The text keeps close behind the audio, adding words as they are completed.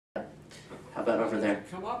How about over there?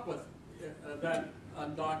 Come up with that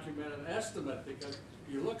undocumented estimate, because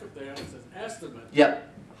you look up there and it says estimate.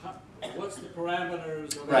 Yep. What's the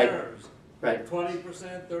parameters of Right. errors? Right.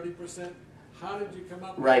 20%, 30%? How did you come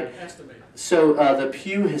up with Right. an estimate? So the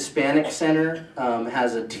Pew Hispanic Center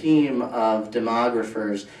has a team of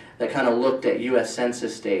demographers that kind of looked at U.S.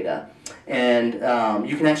 Census data. And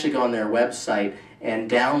you can actually go on their website and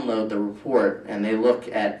download the report, and they look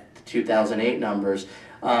at the 2008 numbers.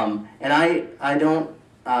 And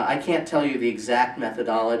I can't tell you the exact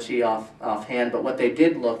methodology offhand, but what they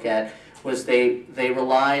did look at was they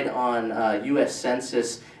relied on U.S.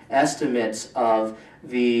 Census estimates of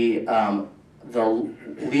the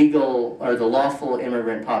legal or the lawful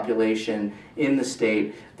immigrant population in the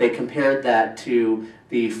state. They compared that to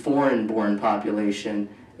the foreign-born population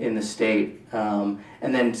in the state, and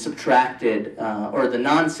then subtracted, or the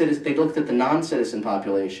non-citizen. They looked at the non-citizen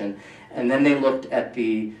population, and then they looked at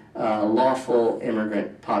the lawful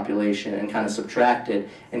immigrant population and kind of subtracted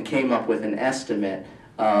and came up with an estimate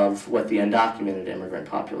of what the undocumented immigrant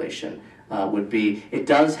population would be. It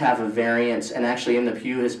does have a variance, and actually in the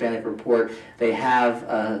Pew Hispanic Report, they have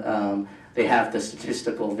the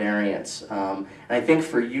statistical variance. And I think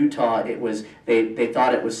for Utah, it was they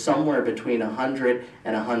thought it was somewhere between 100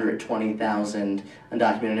 and 120,000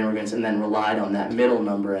 undocumented immigrants, and then relied on that middle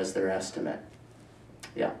number as their estimate.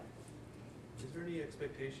 Yeah. Is there any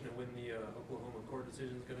expectation of when the Oklahoma court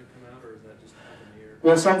decision is going to come out, or is that just up in the air?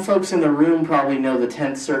 Well, some folks in the room probably know the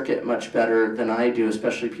 10th Circuit much better than I do,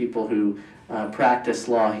 especially people who practice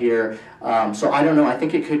law here. So I don't know. I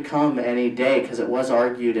think it could come any day because it was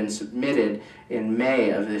argued and submitted in May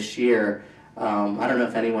of this year. I don't know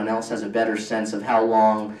if anyone else has a better sense of how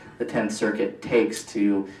long the 10th Circuit takes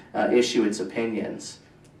to issue its opinions.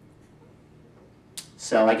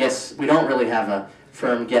 So I guess we don't really have a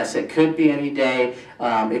firm guess. It could be any day.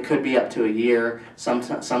 It could be up to a year.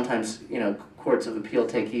 Sometimes, you know, courts of appeal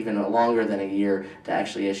take even longer than a year to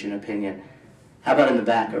actually issue an opinion. How about in the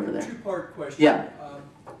back over there? Two-part question. Yeah.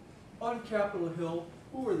 On Capitol Hill,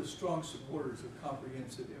 who are the strong supporters of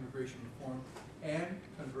comprehensive immigration reform? And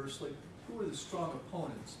conversely, who are the strong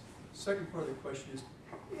opponents? Second part of the question is,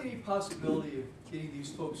 any possibility of getting these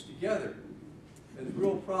folks together as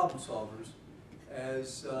real problem solvers,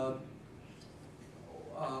 as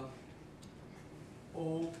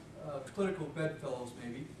political bedfellows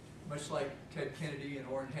maybe, much like Ted Kennedy and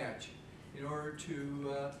Orrin Hatch, in order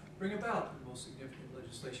to bring about the most significant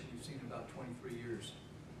legislation we've seen in about 23 years?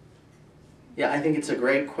 Yeah, I think it's a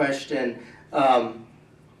great question.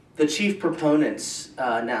 The chief proponents,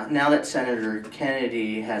 now that Senator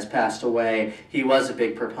Kennedy has passed away, he was a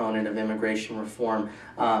big proponent of immigration reform.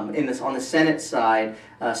 On the Senate side,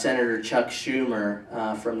 Senator Chuck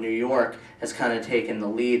Schumer from New York has kind of taken the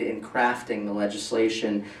lead in crafting the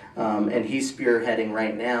legislation, and he's spearheading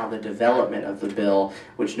right now the development of the bill,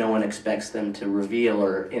 which no one expects them to reveal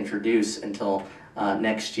or introduce until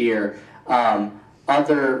next year.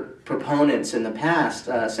 Other proponents in the past,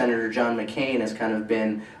 Senator John McCain has kind of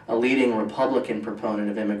been a leading Republican proponent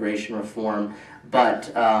of immigration reform,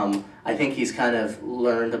 but I think he's kind of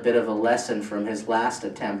learned a bit of a lesson from his last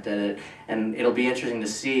attempt at it, and it'll be interesting to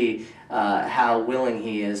see how willing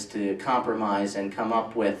he is to compromise and come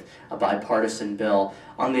up with a bipartisan bill.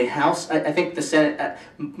 On the House, I think the Senate,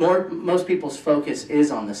 most people's focus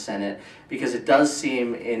is on the Senate, because it does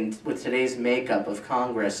seem, with today's makeup of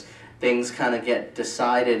Congress, things kind of get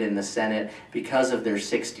decided in the Senate because of their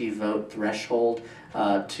 60-vote threshold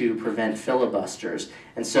to prevent filibusters.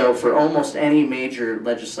 And so for almost any major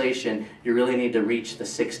legislation, you really need to reach the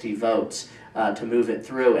 60 votes to move it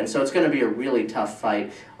through. And so it's going to be a really tough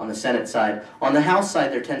fight on the Senate side. On the House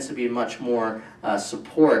side, there tends to be much more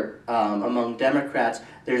support among Democrats.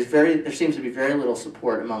 There seems to be very little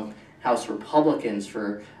support among House Republicans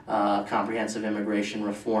for comprehensive immigration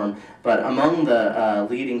reform, but among the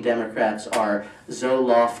leading Democrats are Zoe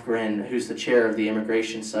Lofgren, who's the chair of the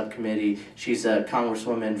Immigration Subcommittee. She's a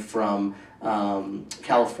congresswoman from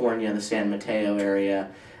California, the San Mateo area,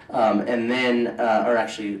 and then, or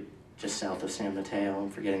actually just south of San Mateo, I'm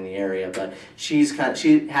forgetting the area, but she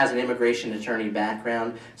has an immigration attorney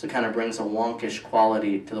background, so kind of brings a wonkish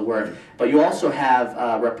quality to the work. But you also have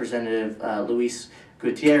Representative Luis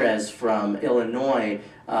Gutierrez from Illinois,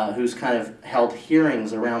 who's kind of held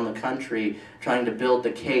hearings around the country trying to build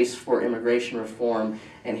the case for immigration reform,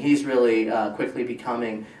 and he's really quickly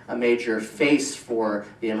becoming a major face for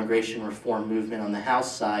the immigration reform movement on the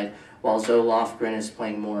House side, while Zoe Lofgren is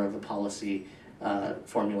playing more of a policy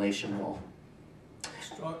formulation role.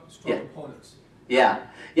 Strong Yeah. opponents. Yeah,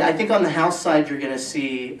 I think on the House side you're going to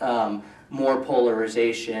see more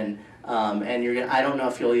polarization. And I don't know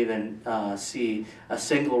if you'll even see a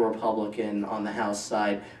single Republican on the House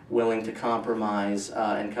side willing to compromise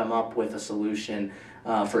and come up with a solution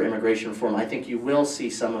for immigration reform. I think you will see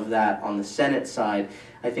some of that on the Senate side.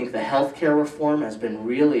 I think the health care reform has been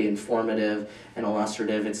really informative and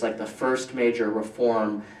illustrative. It's like the first major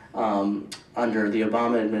reform under the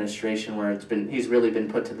Obama administration where he's really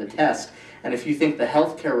been put to the test. And if you think the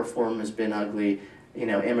health care reform has been ugly, you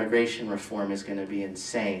know, immigration reform is going to be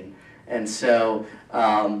insane. And so,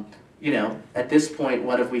 you know, at this point,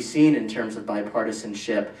 what have we seen in terms of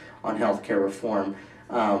bipartisanship on health care reform?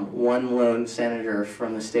 One lone senator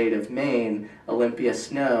from the state of Maine, Olympia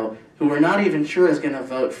Snowe, who we're not even sure is going to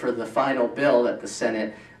vote for the final bill that the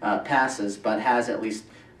Senate passes, but has at least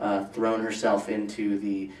thrown herself into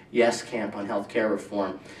the yes camp on health care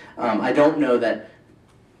reform. I don't know that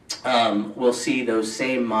we'll see those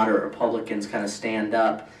same moderate Republicans kind of stand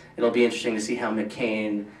up. It'll be interesting to see how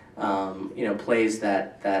McCain you know, plays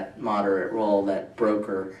that moderate role, that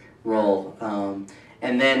broker role.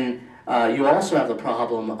 And then you also have the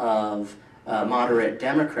problem of moderate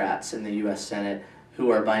Democrats in the U.S. Senate who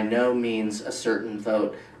are by no means a certain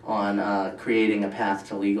vote on creating a path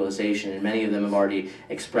to legalization. And many of them have already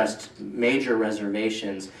expressed major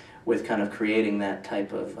reservations with kind of creating that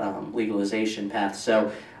type of legalization path.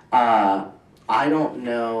 So I don't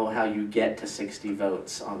know how you get to 60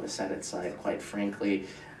 votes on the Senate side, quite frankly.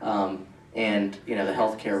 And you know, the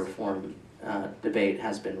healthcare reform debate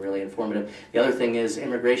has been really informative. The other thing is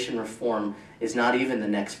immigration reform is not even the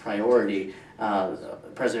next priority.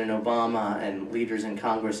 President Obama and leaders in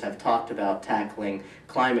Congress have talked about tackling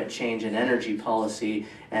climate change and energy policy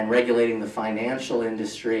and regulating the financial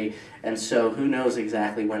industry, and so who knows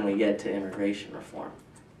exactly when we get to immigration reform.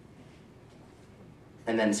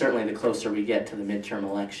 And then certainly the closer we get to the midterm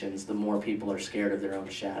elections, the more people are scared of their own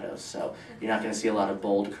shadows. So you're not going to see a lot of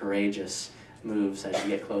bold, courageous moves as you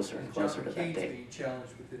get closer and closer to that John McCain's date. being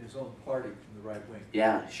challenged within his own party from the right wing.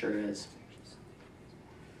 Yeah, sure is.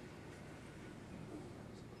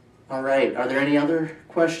 All right, are there any other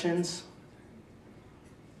questions?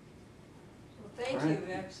 Well, thank All you, right.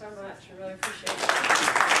 Vic, so much. I really appreciate it.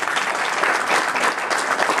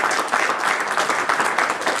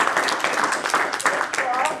 Thank you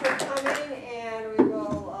all for coming, and we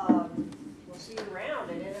will we'll see you around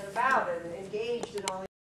and in and about and engaged in all